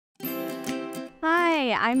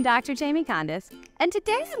Hi, I'm Dr. Jamie Condis, and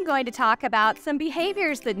today I'm going to talk about some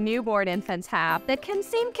behaviors that newborn infants have that can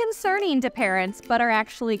seem concerning to parents but are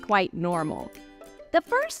actually quite normal. The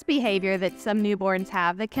first behavior that some newborns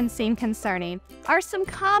have that can seem concerning are some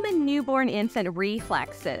common newborn infant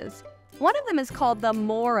reflexes. One of them is called the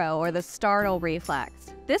Moro, or the startle reflex.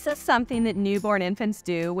 This is something that newborn infants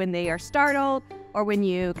do when they are startled, or when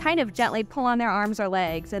you kind of gently pull on their arms or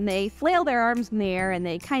legs and they flail their arms in the air and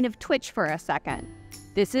they kind of twitch for a second.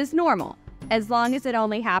 This is normal, as long as it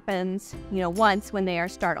only happens, once when they are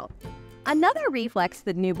startled. Another reflex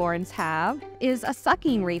that newborns have is a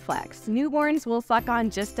sucking reflex. Newborns will suck on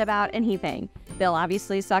just about anything. They'll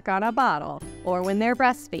obviously suck on a bottle, or when they're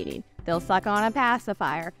breastfeeding, they'll suck on a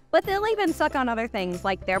pacifier, but they'll even suck on other things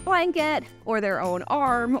like their blanket, or their own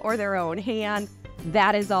arm, or their own hand.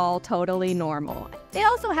 That is all totally normal. They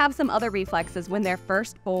also have some other reflexes when they're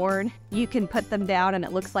first born. You can put them down and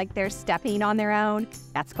it looks like they're stepping on their own.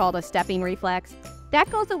 That's called a stepping reflex. That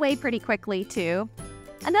goes away pretty quickly too.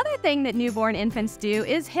 Another thing that newborn infants do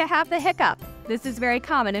is have the hiccup. This is very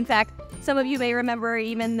common. In fact, some of you may remember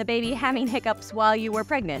even the baby having hiccups while you were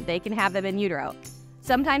pregnant. They can have them in utero.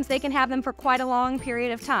 Sometimes they can have them for quite a long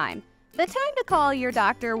period of time. The time to call your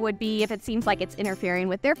doctor would be if it seems like it's interfering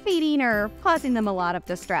with their feeding or causing them a lot of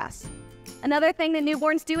distress. Another thing that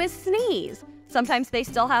newborns do is sneeze. Sometimes they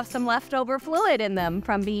still have some leftover fluid in them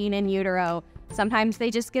from being in utero. Sometimes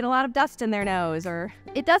they just get a lot of dust in their nose, or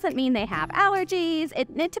it doesn't mean they have allergies.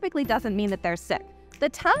 It typically doesn't mean that they're sick. The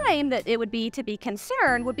time that it would be to be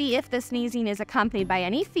concerned would be if the sneezing is accompanied by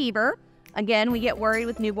any fever. Again, we get worried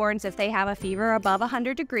with newborns if they have a fever above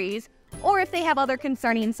 100 degrees, or if they have other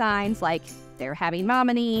concerning signs like they're having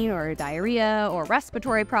vomiting or diarrhea or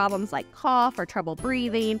respiratory problems like cough or trouble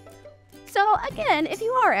breathing. So again, if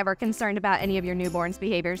you are ever concerned about any of your newborn's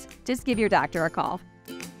behaviors, just give your doctor a call.